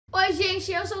Oi,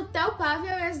 gente, eu sou o Theo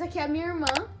Pavel e essa daqui é a minha irmã.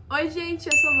 Oi, gente,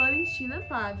 eu sou Valentina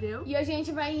Pavel. E hoje a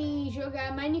gente vai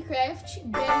jogar Minecraft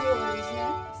Bed Wars,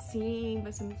 né? Sim,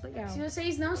 vai ser muito legal. Se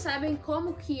vocês não sabem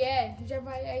como que é, já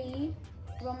vai aí,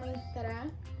 vamos entrar.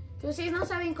 Se vocês não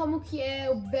sabem como que é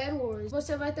o Bed Wars,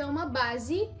 você vai ter uma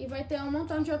base e vai ter um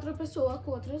montão de outra pessoa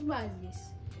com outras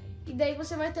bases. E daí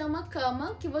você vai ter uma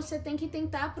cama que você tem que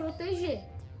tentar proteger.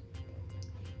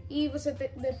 E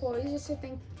depois você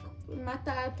tem que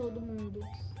matar todo mundo.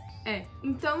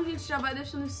 Então, gente, já vai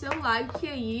deixando o seu like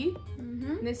aí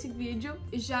nesse vídeo.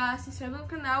 Já se inscreve no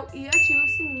canal e ativa o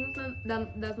sininho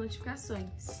das notificações.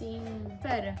 Sim.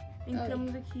 Pera,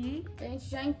 entramos aqui. A gente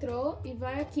já entrou e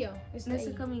vai aqui, ó.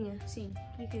 Nessa caminha. Sim.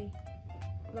 Clica aí.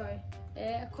 Vai.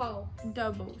 É qual?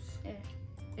 Doubles. É.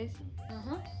 Esse?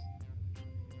 Aham.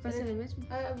 Vai ser ele mesmo?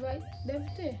 Ah, vai. Deve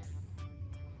ter.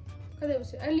 Cadê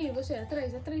você? Ali, você.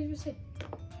 Atrás de você.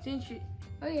 Gente,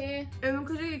 Oiê. eu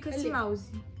nunca joguei com esse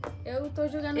mouse. Eu tô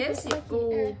jogando com Esse? aqui.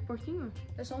 O porquinho?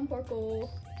 Eu sou um porco.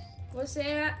 Você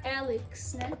é a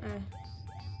Alex, né?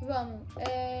 Vamos.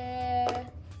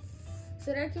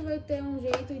 Será que vai ter um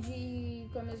jeito de...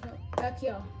 com a mesma... Aqui,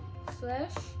 ó.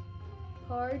 Slash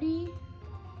party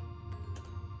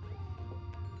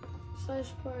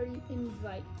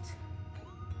invite.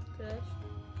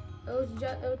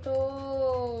 Eu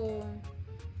tô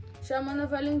chamando a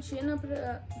Valentina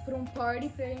pra um party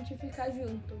pra gente ficar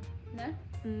junto, né?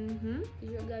 E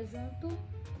jogar junto.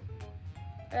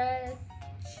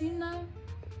 Tina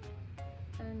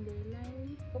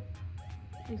underline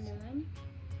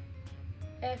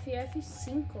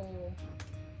FF5.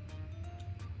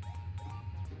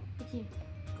 Aqui.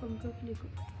 Como que eu clico?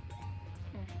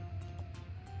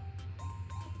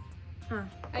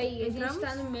 Aí, entramos? a gente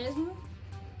tá no mesmo.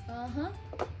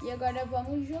 E agora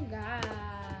vamos jogar.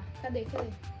 Cadê? Tá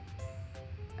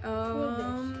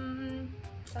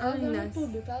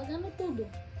lagando tudo.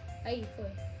 Aí,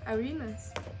 foi.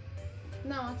 Arenas?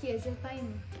 Não, aqui, já tá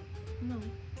indo. Não.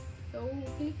 Eu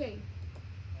cliquei.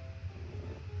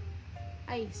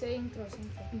 Aí, você entrou.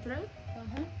 Entrou?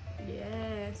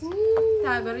 Yes.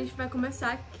 Tá, agora a gente vai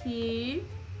começar aqui.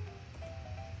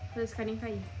 Pra esse carinha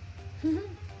cair.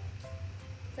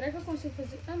 Será que eu consigo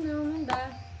fazer? Ah, não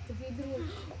dá. O vidro...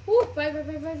 vai.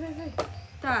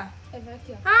 Tá. Vai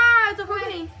aqui, ó. Eu tô com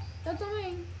alguém. Eu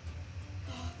também.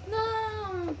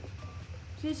 Não.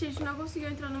 Gente, a gente não conseguiu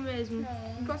entrar no mesmo.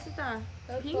 Não. Qual você tá?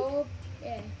 Eu Pink? tô...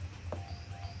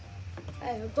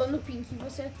 eu tô no pink e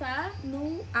você tá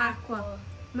no aqua.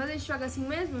 Mas a gente joga assim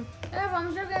mesmo?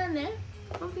 Vamos jogar, né?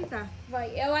 Vamos tentar.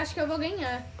 Vai, eu acho que eu vou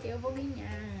ganhar.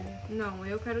 Não,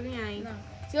 eu quero ganhar, hein?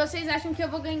 Não. Se vocês acham que eu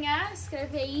vou ganhar,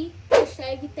 escreve aí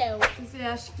 #Theo. Se você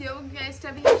acha que eu vou ganhar,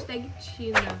 escreve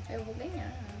 #Tina. Eu vou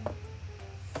ganhar.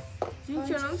 Gente,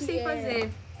 Onde eu não que sei fazer.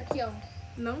 Aqui, ó.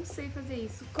 Não sei fazer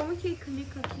isso. Como que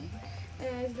clica aqui?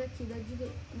 Esse daqui, da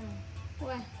direita. Não.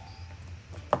 Ué.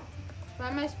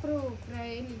 Vai mais pra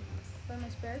ele. Vai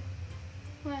mais perto.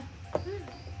 Ué.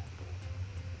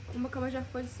 Uma cama já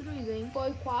foi destruída, hein?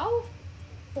 Foi qual?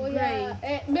 Foi Gray.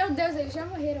 Meu Deus, eles já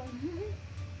morreram.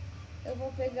 Eu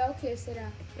vou pegar o que, será?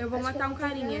 Eu vou matar um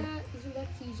carinha. Isso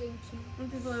daqui, gente. Não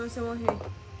tem problema se eu morrer.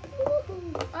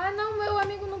 Ah, não, meu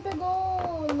amigo não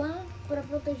pegou lã pra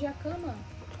proteger a cama.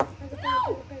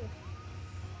 Pega.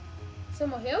 Você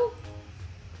morreu?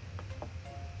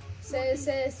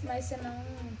 Mas você não...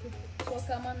 Sua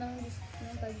cama não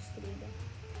tá destruída.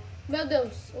 Meu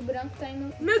Deus, o branco tá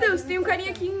indo... Meu Deus, tem um carinha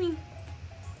aqui em mim.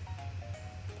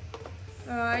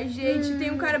 Ai, gente,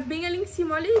 tem um cara bem ali em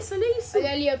cima. Olha isso.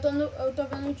 Olha ali, eu tô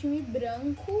vendo o time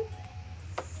branco.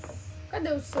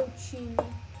 Cadê o seu time?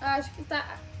 Acho que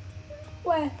tá...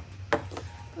 Ué.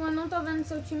 Eu não tô vendo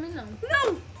seu time, não.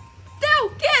 Não! Theo,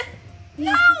 o quê?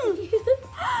 Não!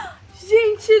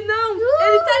 Gente, não!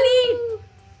 Ele tá ali!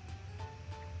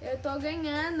 Eu tô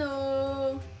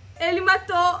ganhando. Ele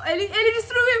matou. Ele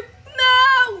destruiu.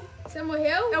 Não! Você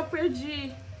morreu? Eu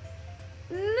perdi.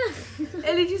 Não.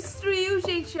 Ele destruiu,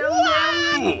 gente. É o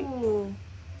meu.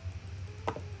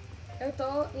 Eu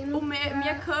tô indo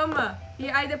minha cama. E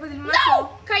aí depois ele me matou.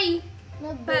 Não! Caí.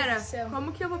 Meu Deus Pera, do céu.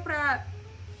 como que eu vou pra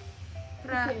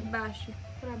baixo?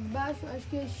 Pra baixo, acho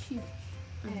que é shift.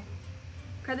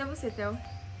 Cadê você, Theo?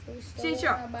 Eu estou Gente,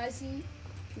 ó. na base...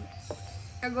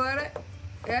 Agora,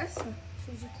 essa?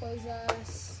 Preciso de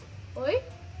coisas... Oi?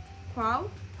 Qual?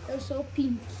 Eu sou o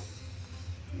pink.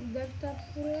 Deve estar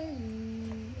por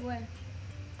aí. Ué.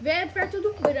 Vê perto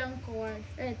do branco, eu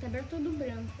acho. Tá perto do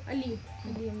branco. Ali,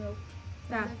 meu.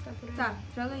 Tá, Deve tá por aí. tá,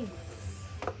 joga aí.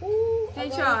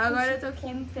 Gente, agora eu tô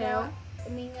aqui no Theo.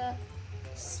 Minha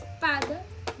espada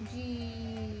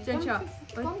de... Gente,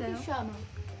 Como que chama?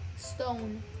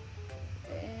 Stone.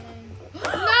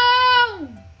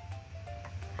 Não!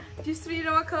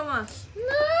 Destruíram a cama.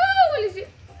 Não! Eles...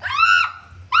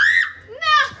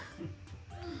 Não!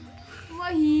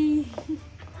 Morri.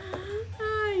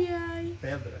 Ai, ai.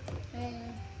 Pedra.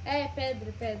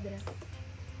 Pedra.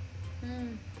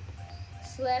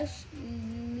 Slash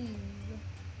livre.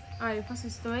 Ah, eu faço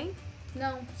isso também?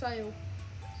 Não, só eu.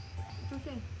 Por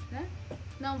quê? Né?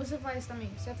 Não, você faz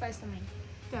também.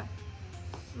 Tá.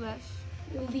 Slash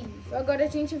livre. Agora a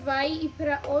gente vai ir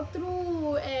pra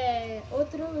outro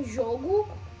jogo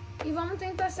e vamos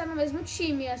tentar ser no mesmo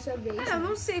time essa vez. eu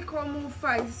não sei como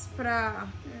faz pra...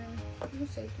 Não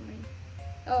sei também.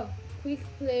 Ó, quick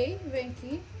play, vem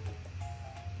aqui.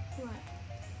 Vai.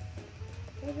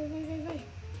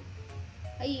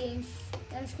 Aí,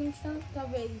 acho que a gente tá,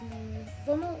 talvez...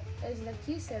 Vamos... Esse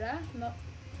daqui, será? Não.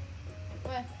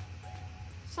 Ué.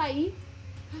 Saí.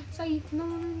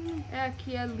 Não. É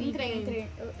aqui, é livre. Entrei.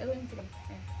 Eu entrei.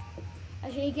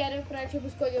 Achei que era pra, tipo,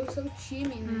 escolher o seu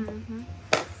time, né?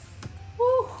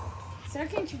 Será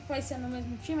que a gente vai ser no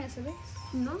mesmo time essa vez?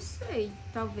 Não sei,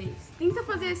 talvez. Tenta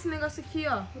fazer esse negócio aqui,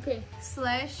 ó. O quê?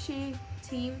 Slash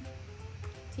team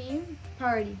Team?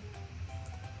 party.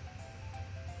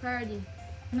 Party.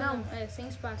 Não. É sem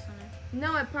espaço, né?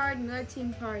 Não é party, não é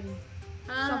team party.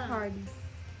 Só party.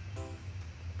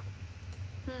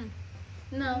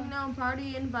 Não,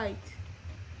 party invite.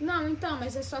 Não, então,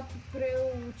 mas é só pra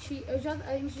eu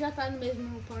a gente já tá no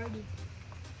mesmo party.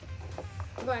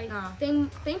 Vai,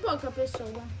 tem pouca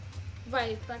pessoa.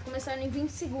 Vai, tá começando em 20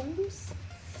 segundos.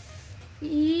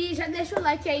 E já deixa o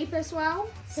like aí, pessoal.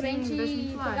 Pra gente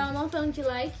pegar um montão de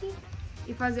like.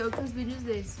 E fazer outros vídeos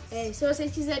desses. Se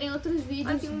vocês quiserem outros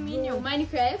vídeos do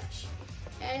Minecraft,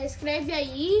 escreve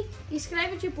aí.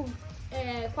 Escreve, tipo,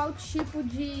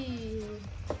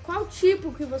 qual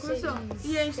tipo que vocês...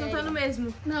 E a gente não tá no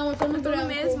mesmo. Não, eu tô no branco. No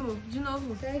mesmo, de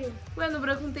novo. Sério? Ué, no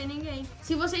branco não tem ninguém.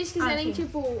 Se vocês quiserem,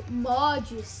 tipo,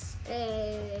 mods,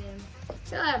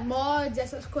 sei lá, mods,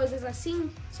 essas coisas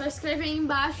assim, só escreve aí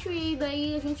embaixo e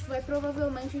daí a gente vai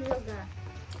provavelmente jogar.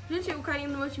 Gente, o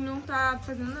carinho do meu time não tá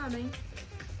fazendo nada, hein?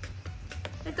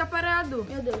 Ele tá parado.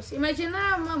 Meu Deus,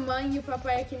 imagina a mamãe e o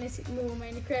papai aqui no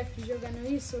Minecraft jogando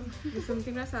isso. Isso é muito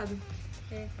engraçado.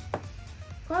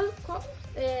 Qual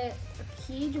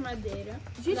aqui de madeira.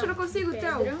 Gente, eu não consigo,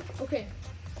 Theo. O quê?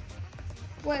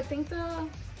 Ué, tenta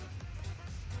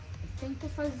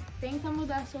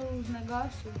mudar seus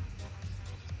negócios.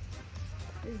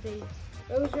 Esse daí.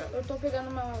 Eu tô pegando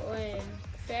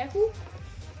ferro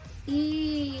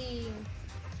e...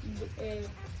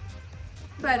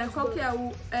 Pera, qual que é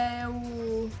o...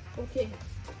 O quê?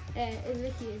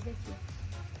 Esse daqui.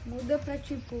 Muda pra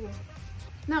tipo...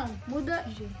 Não, muda...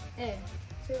 G.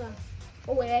 Sei lá.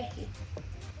 Ou R.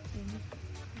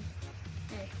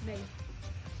 Daí.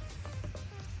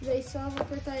 Daí só vou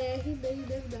apertar R, daí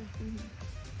deve dar.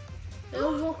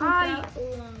 Eu vou comprar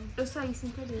o... Eu saí sem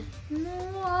querer.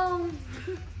 Não!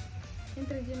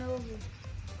 Entra de novo.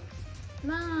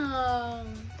 Não!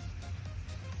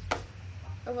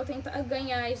 Eu vou tentar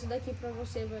ganhar isso daqui pra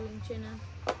você, Valentina.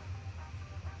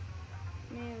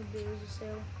 Meu Deus do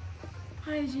céu.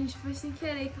 Ai, gente, foi sem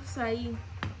querer que eu saí.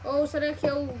 Ou será que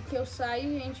eu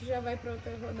saio e a gente já vai pra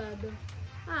outra rodada?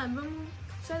 Vamos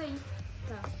sair.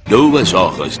 Tá. 2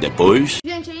 horas depois.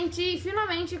 Gente, a gente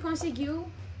finalmente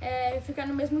conseguiu ficar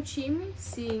no mesmo time.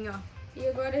 Sim, ó. E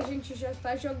agora a gente já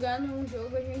tá jogando um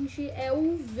jogo. A gente é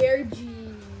o verde.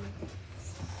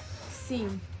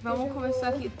 Sim. Vamos começar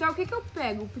aqui. Então, o que eu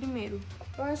pego primeiro?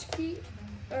 Eu acho que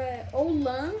ou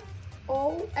lã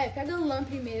ou... pega lã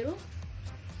primeiro.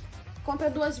 Compra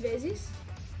 2 vezes.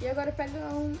 E agora pega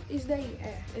isso daí.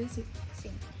 Esse.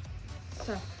 Sim.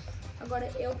 Tá. Agora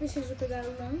eu preciso pegar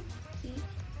lã e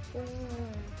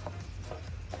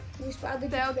um espada de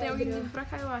pedra. Tem alguém vindo pra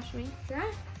cá, eu acho, hein?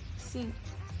 Já? Sim.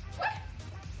 Ué?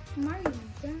 Mas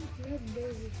já? Meu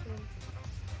Deus do céu.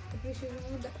 Eu preciso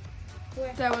mudar.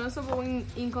 Ué? Theo, eu não sou boa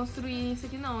em construir isso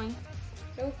aqui não, hein?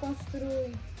 Eu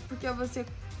construí. Porque você,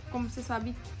 como você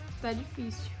sabe, tá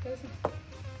difícil.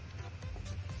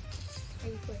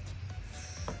 Aí foi.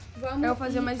 Vamos. Eu vou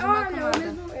fazer mais uma camada.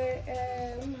 Mesmo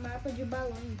um mapa de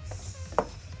balões.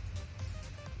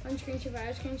 Onde que a gente vai?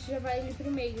 Acho que a gente já vai ali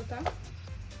pro meio, tá?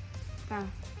 Tá.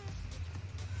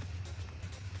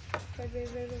 Vai.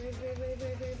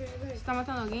 Você tá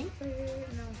matando alguém?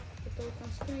 Não, eu tô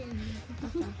construindo. Tá.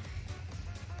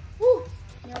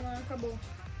 Minha mão acabou.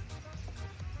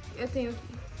 Eu tenho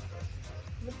aqui.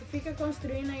 Fica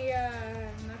construindo aí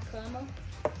na cama.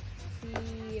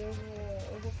 E eu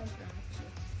vou comprar aqui.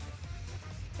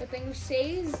 Eu tenho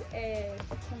 6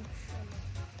 como chama?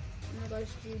 Um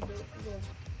negócio de globo.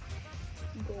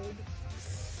 Gold.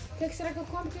 O que será que eu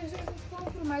compro? O que será que eu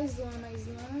compro? Mais lã.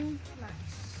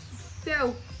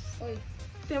 Theo, Oi.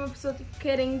 tem uma pessoa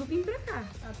querendo vir pra cá.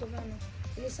 Ah, tô vendo.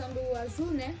 Eles são do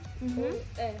azul, né? Uhum.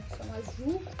 São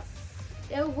azul.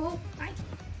 Eu vou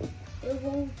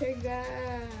pegar...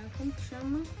 Como que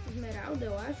chama? Esmeralda,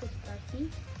 eu acho, que tá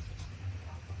aqui.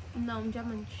 Não,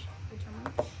 diamante. O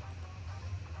diamante.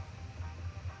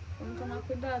 Vamos tomar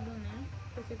cuidado, né?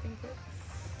 Porque tem que...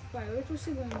 Vai, 8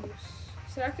 segundos.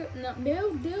 Será que... Não.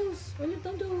 Meu Deus! Olha o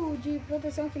tanto de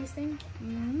proteção que eles têm.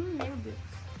 Meu Deus.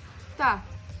 Tá.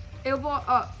 Eu vou,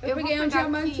 ó. Eu peguei vou um pegar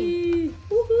diamante. aqui.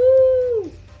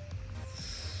 Uhul!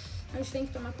 A gente tem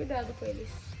que tomar cuidado com eles.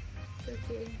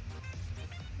 Porque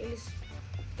eles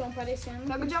estão parecendo...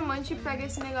 Pega o diamante e pega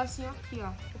esse negocinho aqui, ó.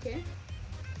 O quê?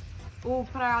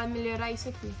 Pra melhorar isso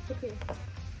aqui. O quê?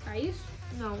 Ah, isso?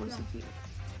 Não, isso aqui.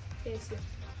 Esse.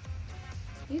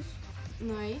 Isso?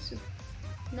 Não é isso?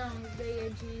 Não, isso daí é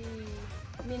de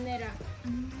minerar.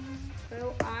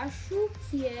 Eu acho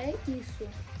que é isso.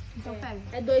 Então pega.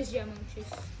 É 2 diamantes.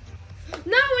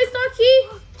 Não, eles estão aqui!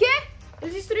 Quê?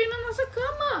 Eles destruíram a nossa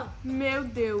cama! Meu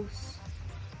Deus.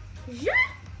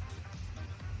 Já?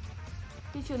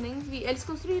 Gente, eu nem vi. Eles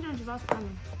construíram de volta. Ah, não.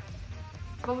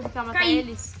 Vamos tentar matar Caí.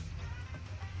 eles.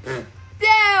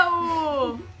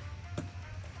 Deu!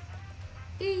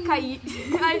 Caí.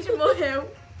 A gente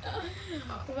morreu.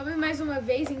 Vamos mais uma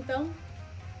vez, então?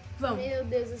 Vamos. Meu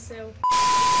Deus do céu.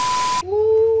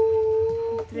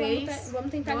 3,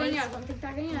 Vamos tentar 2,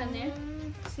 ganhar, né?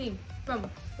 Sim, vamos.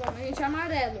 Bom, a gente é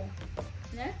amarelo,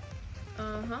 né?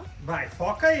 Aham. Vai,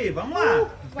 foca aí, vamos lá. Não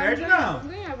perde não.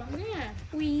 Vamos ganhar.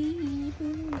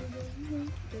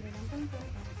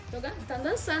 Tá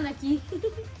dançando aqui.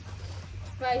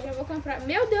 Vai, já vou comprar.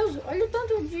 Meu Deus, olha o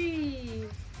tanto de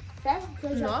ferro que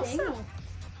eu já tenho. Nossa.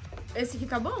 Esse aqui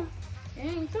tá bom? É,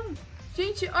 então.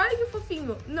 Gente, olha que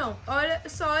fofinho. Não, olha,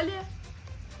 só olha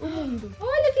o mundo.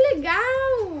 Olha que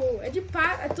legal! É de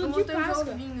é tudo de Tem uns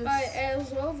Páscoa. ovinhos.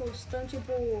 Os ovos estão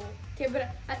tipo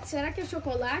quebrando. Será que é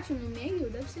chocolate no meio?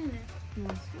 Deve ser, né? Não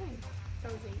sei.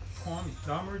 Talvez. Come,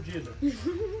 dá uma mordida.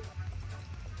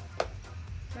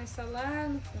 Mas tá lá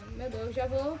no fundo. Meu Deus, eu já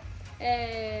vou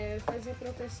fazer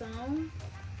proteção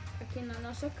aqui na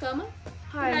nossa cama.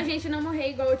 Pra gente não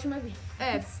morrer igual a última vez.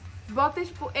 Bota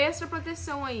tipo extra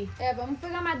proteção aí. Vamos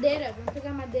pegar madeira. Porque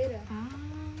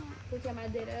a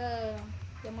madeira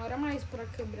demora mais pra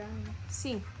quebrar, né?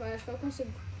 Sim. Eu acho que eu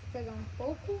consigo pegar um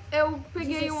pouco. Eu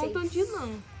peguei 16. um montão de lã.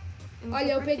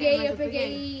 Olha, eu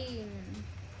peguei.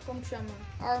 Como que chama?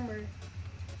 Armor.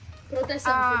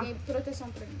 Proteção. Peguei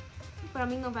proteção pra mim. Pra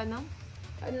mim não vai, não?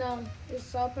 Não, é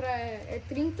só pra... É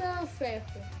 30 ferro.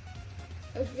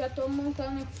 Eu já tô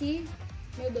montando aqui.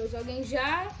 Meu Deus, alguém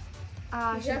já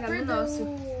perdeu no nosso.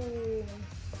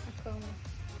 a cama.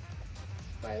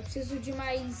 Vai, eu preciso de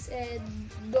mais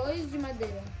 2 de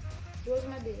madeira. 2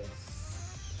 madeiras.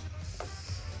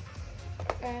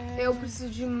 Eu preciso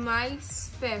de mais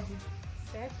ferro.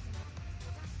 Ferro?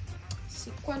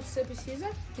 Sim. Quanto você precisa?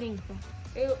 30.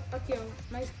 Aqui, ó.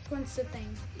 Mas quanto você tem?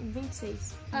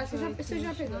 26. Ah, você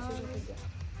já pegou.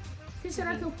 O que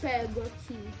será que eu pego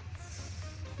aqui?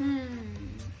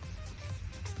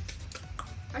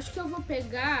 Acho que eu vou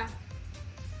pegar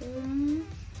uma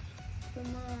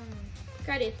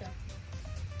careta.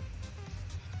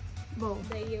 Bom.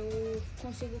 Daí eu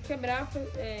consigo quebrar a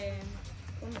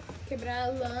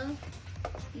lã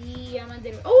e a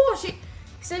madeira. Oh, achei que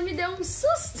você me deu um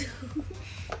susto.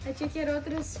 Eu achei que eram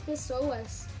outras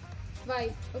pessoas.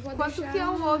 Vai, eu vou Quanto deixar... que é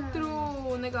o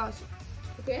outro negócio?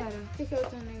 O quê? Pera. O que é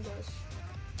outro negócio?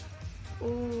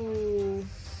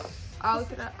 A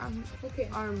outra... O quê?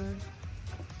 Armor.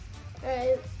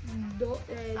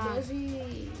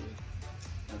 12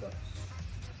 negócios.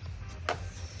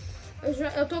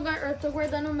 Eu tô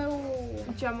guardando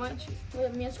Diamante?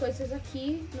 minhas coisas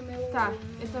aqui no meu... Tá,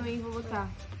 eu também vou botar.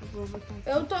 Aqui.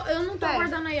 Eu não tô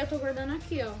guardando aí, eu tô guardando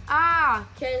aqui, ó. Ah!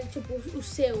 Que é tipo o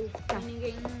seu, Tá. que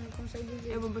ninguém consegue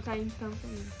ver. Eu vou botar então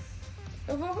também.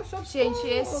 Eu vou só... Gente,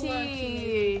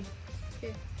 aqui.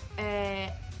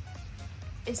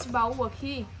 Esse baú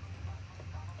aqui,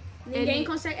 Ninguém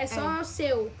consegue, é só o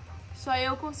seu. só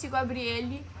eu consigo abrir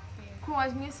ele com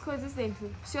as minhas coisas dentro.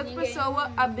 Se outra Ninguém-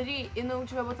 pessoa abrir e não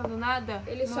tiver botando nada,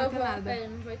 Ele não só vai ter vai, nada.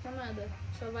 não vai ter nada.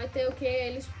 Só vai ter o que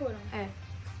eles foram.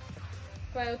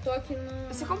 Vai, eu tô aqui no...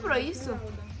 Você comprou isso?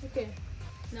 Esmeralda. O quê?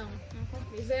 Não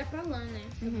comprei. Isso aí é pra lã, né?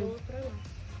 Eu vou pra lã.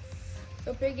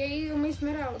 Eu peguei uma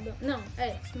esmeralda. Não,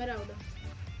 esmeralda.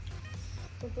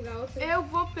 Vou pegar outra. Eu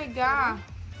vou pegar...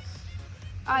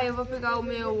 eu vou pegar o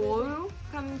meu ouro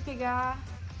pra mim pegar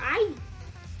Ai!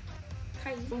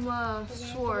 Caiu. uma Alguém acabou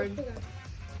de sword. pegar.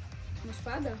 Uma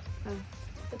espada? É.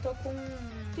 Eu tô com...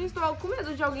 Gente, tô com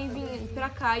medo de alguém vir pra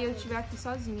cá e eu estiver aqui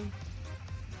sozinha.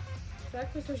 Será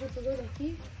que você já pegou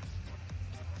daqui?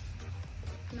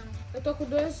 Não. Eu tô com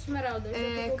 2 esmeraldas.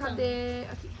 Cadê?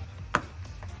 Aqui.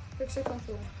 O que você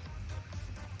comprou?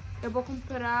 Eu vou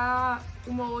comprar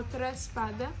uma outra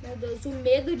espada. Meu Deus, o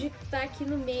medo de estar aqui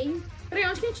no meio. Peraí,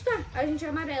 onde que a gente tá? A gente é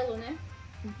amarelo, né?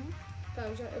 Uhum. Tá,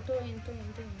 eu tô indo.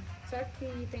 Será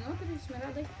que tem outra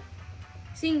esmeralda aí?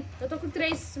 Sim, eu tô com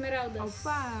 3 esmeraldas.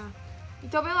 Opa!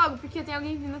 Então vem logo, porque tem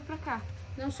alguém vindo pra cá.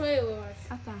 Não sou eu acho.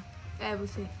 Ah, tá. É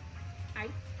você. Ai,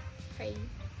 caí.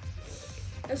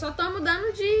 Eu só tô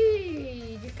mudando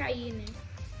de cair, né?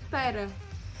 Pera.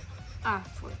 Ah,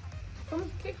 foi. Como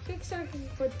que será que a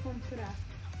gente pode comprar?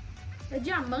 É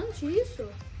diamante isso?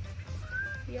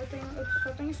 E eu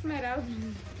só tenho esmeralda.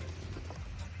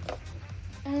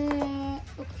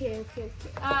 O que?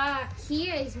 Ah, aqui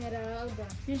é esmeralda.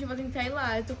 Gente, eu vou tentar ir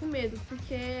lá. Eu tô com medo,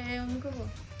 porque eu nunca vou.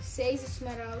 6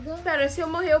 esmeralda. Pera, se eu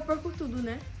morrer eu perco tudo,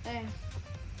 né? É.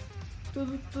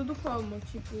 Tudo como?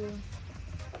 Tipo...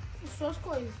 Suas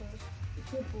coisas.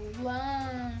 Tipo,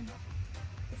 lã,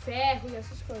 ferro e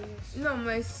essas coisas. Não,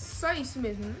 mas só isso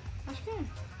mesmo, né? Acho que é.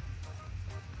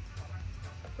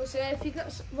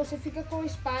 Você fica com a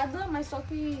espada, mas só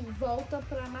que volta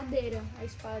pra madeira a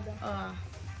espada. Ah.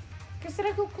 O que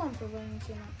será que eu compro,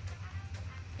 Valentina?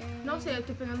 Não sei, eu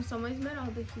tô pegando só uma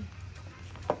esmeralda aqui.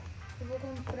 Eu vou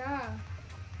comprar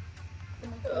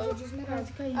uma coisa de esmeralda.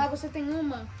 Quase caí. Ah, você tem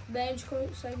uma? Daí a gente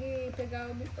consegue pegar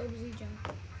o obsidian.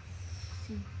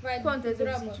 Sim. Vai, Quantas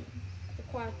dropa? obsidian?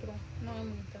 4. Não é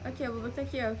muita. Aqui, eu vou botar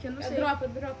aqui, ó, que eu não sei.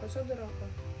 Dropa, só dropa.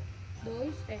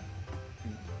 2,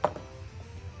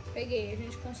 Peguei, a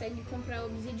gente consegue comprar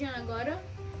obsidian agora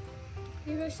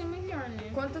e vai ser melhor, né?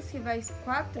 Quantas que vai?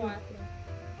 4? 4.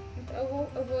 Então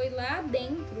eu vou ir lá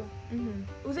dentro. Uhum.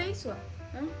 Usa isso, ó.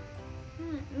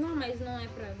 Não, mas não é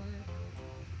pra água, né?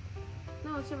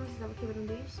 Não, eu sei, você tava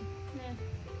quebrando isso. É.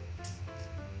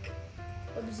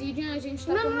 Obsidian a gente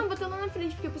tá... Não, bota lá na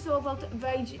frente, porque a pessoa volta,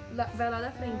 vai lá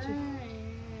na frente.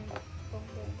 Bom.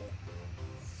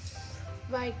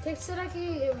 Vai, o que será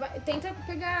que... Tenta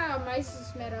pegar mais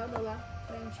esmeralda lá,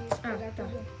 pra gente pegar tá.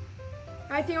 tudo.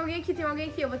 Ai, tem alguém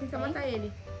aqui, eu vou tentar matar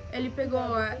ele. Ele pegou,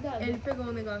 Cuidado. ele pegou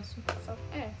o negócio. Só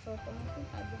toma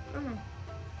cuidado. Uhum.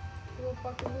 Eu vou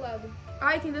pôr aqui do lado.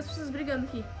 Ai, tem 2 pessoas brigando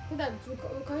aqui. Cuidado,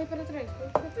 corre para trás,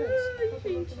 Ai,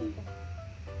 gente.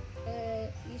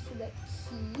 Isso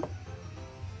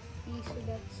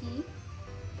daqui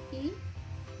e...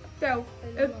 Então,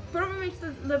 eu provavelmente tô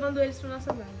levando eles pra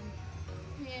nossa base.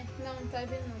 Não tá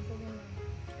vendo não.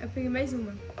 Eu peguei mais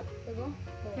uma. Pegou?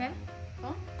 Boa. Quer?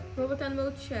 Ó. Vou botar no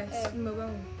meu chest, no meu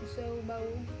baú. O seu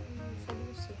baú sobre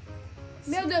você.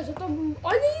 Meu Deus, eu tô...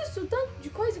 Olha isso, tanto de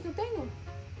coisa que eu tenho.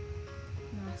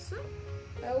 Nossa.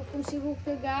 Eu consigo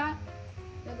pegar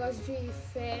negócio de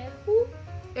ferro.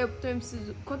 Eu também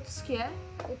preciso... Quantos que é?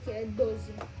 O que? É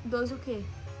 12. 12 o quê?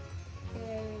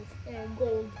 É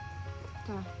gold.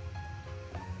 Tá.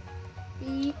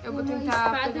 E eu vou uma tentar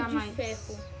espada pegar de mais.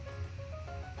 ferro.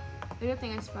 Eu já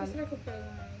tenho a espada. Será que eu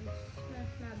pego mais?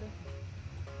 Não, nada.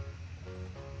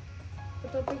 Eu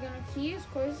tô pegando aqui as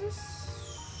coisas.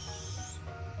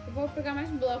 Eu vou pegar mais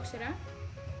blocos, será?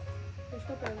 Acho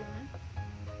que eu pego, né?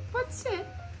 Pode ser.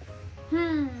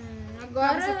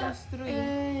 Agora... Pra você construir.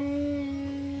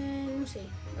 Não sei.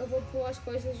 Eu vou pôr as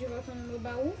coisas de volta no meu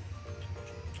baú.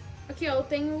 Aqui, ó, eu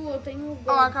tenho gold.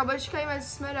 Ó, acabou de cair mais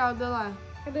esmeralda lá.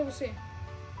 Cadê você?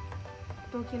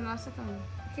 Tô aqui na nossa cama.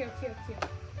 Aqui, ó.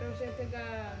 Pra você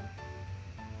pegar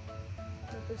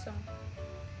a poção.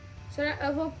 Será?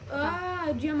 Eu vou... Ah,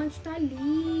 o diamante tá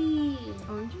ali.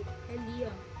 Onde? Ali,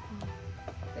 ó.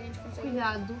 Daí a gente consegue...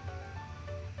 Cuidado.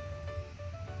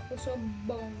 Eu sou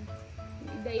bom.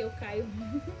 E daí eu caio.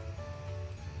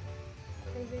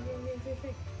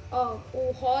 Vai. Ó,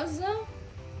 o rosa,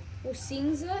 o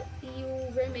cinza e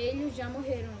o vermelho já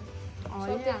morreram.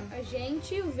 Olha. Só tem a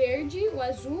gente, o verde, o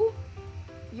azul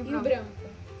e o branco.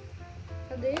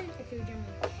 Cadê aquele diamante?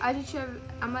 A gente é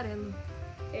amarelo.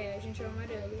 A gente é o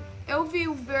amarelo. Eu vi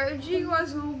o verde e o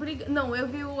azul brigando. Não, eu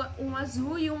vi um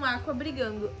azul e um aqua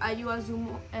brigando. Aí o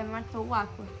azul matou o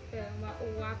aqua.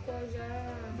 O aqua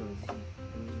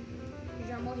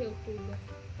já morreu tudo.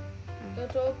 É. Eu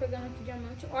tô pegando aqui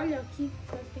diamante. Olha aqui,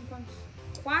 será que tem quantos?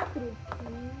 4?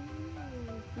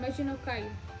 Imagina eu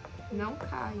caio. Não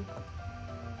cai.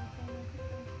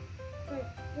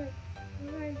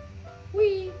 Vai.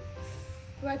 Ui!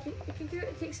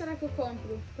 O que será que eu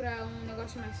compro pra um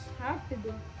negócio mais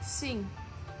rápido? Sim.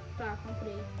 Tá,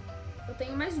 comprei. Eu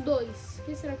tenho mais 2. O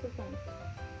que será que eu compro?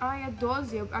 Ai, é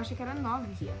 12? Eu achei que era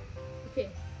 9. Aqui, ó. O quê?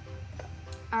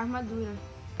 A armadura.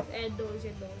 É 12,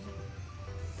 é 12.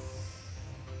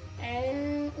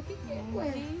 O que é?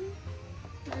 Ué.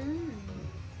 Tá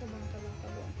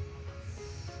bom.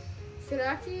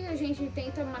 Será que a gente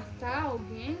tenta matar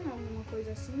alguém? Alguma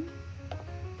coisa assim?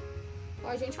 Ó,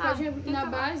 a gente pode ir na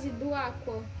base do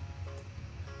Aqua.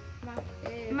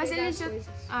 Mas pegar ele as já...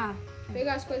 coisas.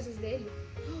 Pegar as coisas dele.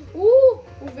 O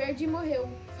verde morreu.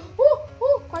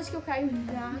 Quase que eu caio.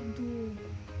 Cuidado.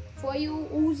 Foi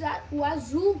o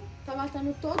azul. Tá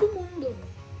matando todo mundo.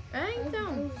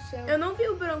 Então. Meu Deus do céu. Eu não vi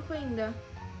o branco ainda.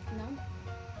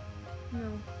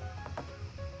 Não?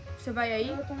 Você vai aí?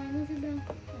 Eu também não vi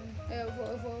branco. Eu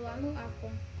vou lá no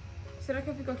Aqua. Será que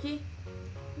eu fico aqui?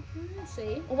 Não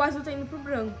sei. O azul tá indo pro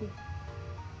branco.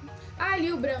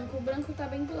 Ali o branco. O branco tá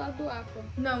bem do lado do Aqua.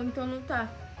 Não, então não tá.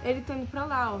 Ele tá indo pra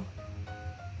lá, ó.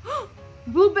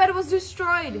 Blueberry was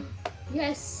destroyed.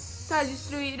 Yes! Tá,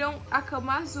 destruíram a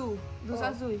cama azul, dos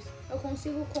azuis. Eu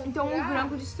consigo comprar... Então o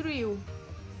branco destruiu.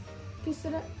 Que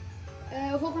será?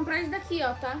 Eu vou comprar esse daqui,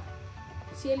 ó, tá?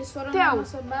 Se eles foram Theo, na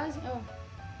nossa base...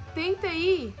 tenta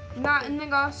ir no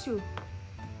negócio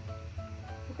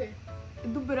O quê?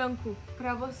 do branco,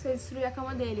 pra você destruir a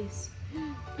cama deles.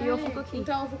 E eu fico aqui.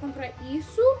 Então eu vou comprar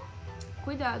isso.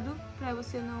 Cuidado, pra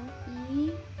você não...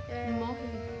 E...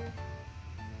 morrer.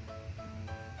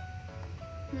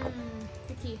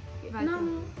 Aqui. Vai,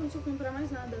 não consigo comprar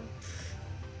mais nada.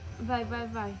 Vai.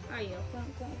 Aí, ó,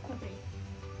 comprei.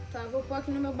 Tá, vou pôr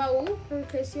aqui no meu baú,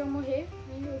 porque se eu morrer,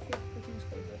 aí eu fico com as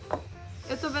coisas.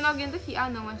 Eu tô vendo alguém daqui. Ah,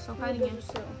 não, é só carinha. Meu Deus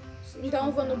do céu. Então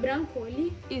eu vou no branco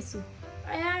ali. Isso.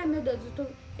 Ai, meu Deus,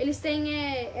 eles têm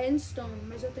endstone,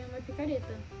 mas eu tenho uma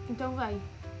picareta. Então vai.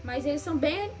 Mas eles são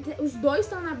bem... Os dois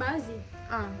estão na base.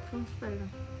 Então espera.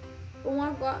 Um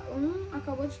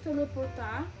acabou de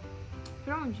teleportar.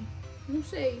 Pra onde? Não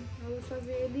sei. Eu só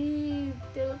vi ele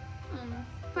teleportando.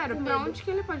 Pera, pra onde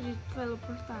que ele pode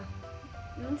teleportar?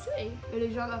 Não sei.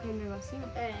 Ele joga aquele negocinho?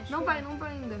 Não vai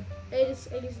ainda. Eles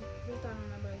voltaram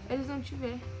na base. Eles vão te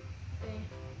ver.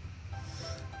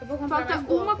 Eu vou comprar Falta mais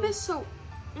blocos. uma pessoa.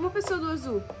 Uma pessoa do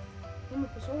azul. Uma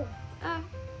pessoa?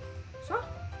 Só?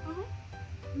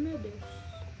 Meu Deus.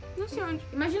 Não sei onde.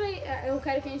 Imagina, eu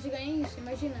quero que a gente ganhe isso,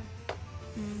 imagina.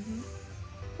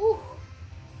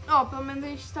 Pelo menos a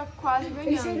gente tá quase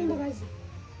Eles saíram da ganhando. base.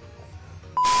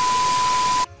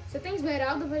 Você tem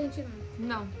esmeralda, Valentina?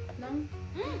 Não. Não?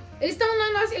 Eles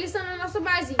estão na nossa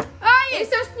base. Ai! Eles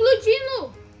estão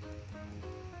explodindo.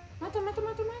 Mata.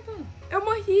 Eu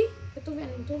morri. Eu tô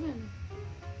vendo.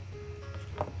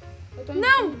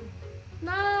 Não!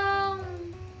 Não!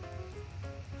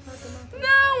 Mata.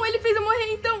 Não, ele fez eu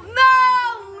morrer então.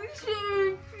 Não,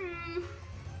 gente.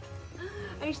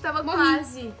 A gente tava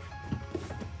quase.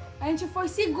 A gente foi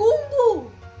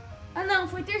segundo. Não,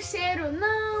 foi terceiro.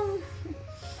 Não.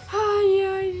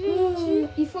 Ai,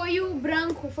 gente. E foi o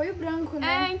branco,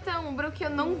 né? Então, o branco eu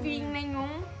não vi em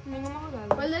nenhuma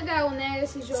rodada. Foi legal, né,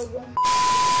 esse jogo.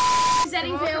 Se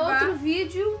quiserem ver outro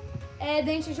vídeo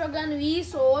da gente jogando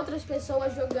isso ou outras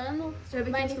pessoas jogando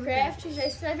Minecraft, já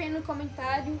escreve aí no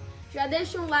comentário. Já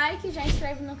deixa um like, já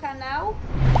inscreve no canal.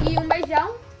 E um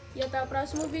beijão e até o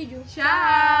próximo vídeo.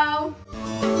 Tchau!